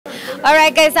All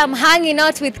right, guys, I'm hanging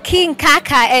out with King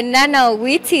Kaka and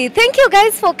Nanaowiti. Thank you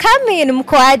guys for coming.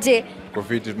 Mkoaje?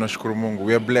 Kofiti, tunashukuru Mungu.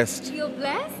 We are blessed. You're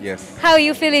blessed? Yes. How are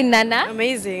you feeling, Nana?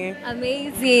 Amazing.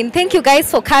 Amazing. Thank you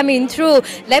guys for coming through.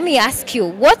 Let me ask you,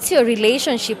 what's your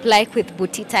relationship like with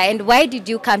Butita and why did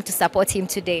you come to support him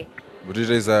today? Butita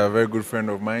is a very good friend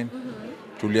of mine.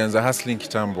 Tulianza hustling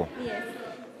kitambo. Yes.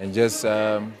 And just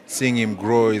seeing him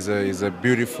grow is a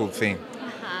beautiful thing.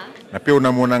 Na pia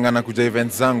unamuonanga na kuja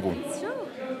events zangu.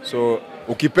 So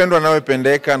ukipendwa nawe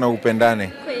pendeka na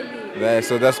upendane.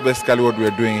 So that's basically what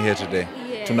we're doing here today.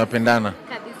 Yes. Tunapendana.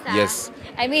 Kabisa. Yes.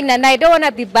 I mean, and I don't want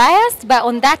to be biased, but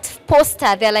on that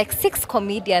poster, there are like 6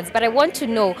 comedians. But I want to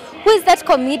know, who is that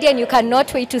comedian you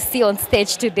cannot wait to see on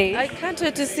stage today? I can't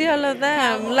wait to see all of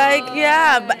them. Like,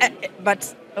 yeah,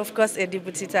 but of course Eddie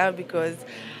Butita, because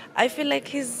I feel like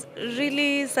he's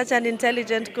really such an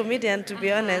intelligent comedian, to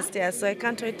be honest. Yeah, so I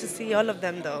can't wait to see all of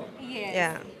them, though. Yes.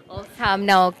 Yeah. Awesome.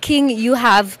 Now, King, you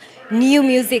have new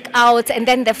music out, and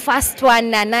then the first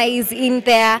one, Nana, is in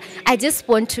there. I just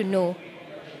want to know.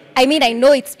 I mean, I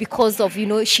know it's because of,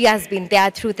 she has been there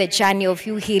through the journey of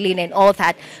you healing and all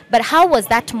that. But how was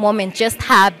that moment, just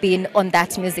her being on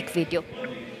that music video?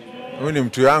 Huyu ni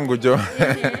mtu yangu jo.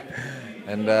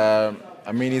 And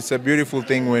I mean, it's a beautiful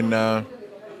thing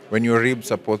when your rib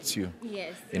supports you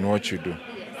in what you do.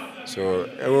 So,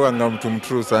 everyone I'm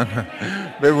mtu sana.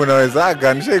 Baby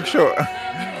unawezaga ni shake show.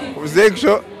 Shake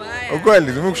show.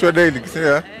 Ukweli zimu show daily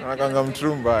kisia. Nakanga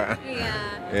mtu mbaya.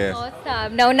 Yes.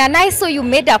 Awesome. Now, Nana, I saw you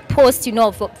made a post,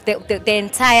 of the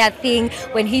entire thing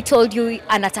when he told you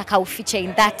anataka feature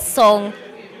in that song.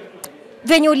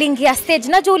 When you uliingia stage,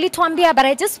 najua ulituambia, but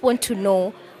I just want to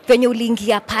know, when you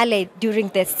uliingia pale during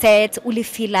the set,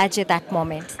 ulifeel aje that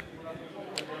moment?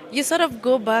 You sort of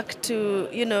go back to,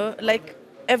 like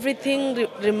everything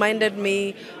reminded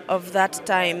me of that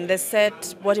time. The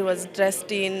set, what he was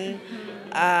dressed in.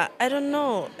 I don't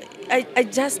know. I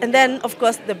just, and then of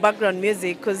course the background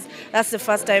music, because that's the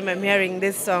first time I'm hearing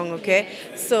this song, okay?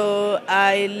 So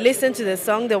I listen to the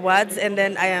song, the words, and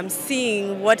then I am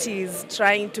seeing what he's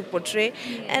trying to portray.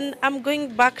 And I'm going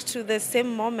back to the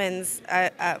same moments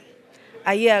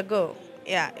a year ago.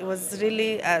 Yeah, it was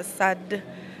really a sad,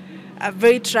 a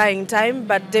very trying time,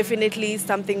 but definitely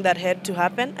something that had to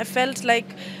happen. I felt like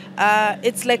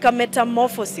it's like a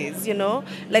metamorphosis,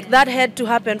 like that had to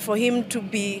happen for him to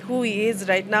be who he is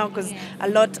right now, because a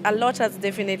lot has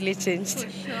definitely changed. For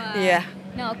sure. Yeah.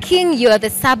 Now, King, you're the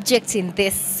subject in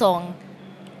this song.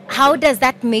 How does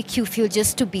that make you feel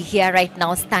just to be here right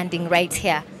now, standing right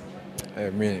here?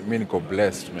 Me niko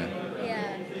blessed, man.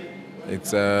 Yeah.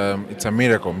 It's a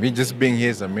miracle. Me just being here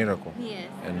is a miracle. Yes.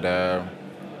 And I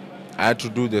had to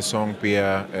do the song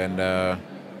Pia, and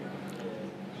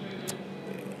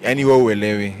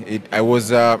anyway, I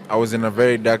was in a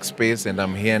very dark space, and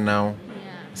I'm here now.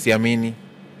 Yeah. Siamini.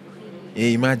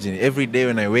 Imagine every day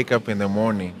when I wake up in the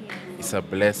morning, it's a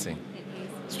blessing.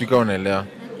 Speak on Elia.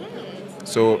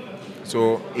 So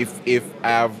if I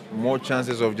have more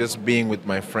chances of just being with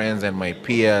my friends and my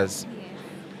peers,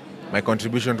 my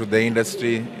contribution to the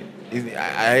industry,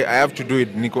 I have to do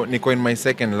it. Nico in my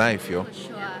second life, yo. For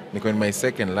sure. Nico in my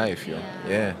second life, yo.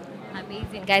 Yeah.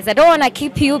 Amazing, guys. I don't want to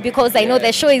keep you because I know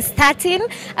the show is starting.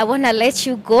 I want to let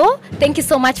you go. Thank you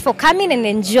so much for coming and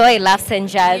enjoy Laughs and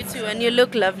Jazz. You too, and you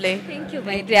look lovely. Thank you,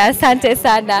 my dear. Asante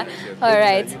sana. All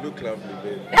right. You look lovely,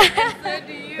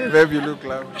 babe. Babe, you look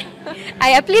lovely.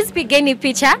 Aya, please pigeni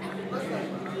picha.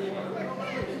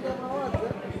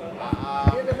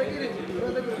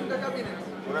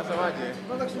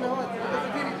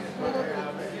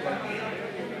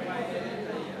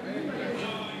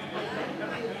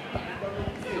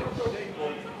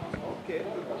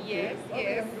 Yes,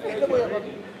 yes.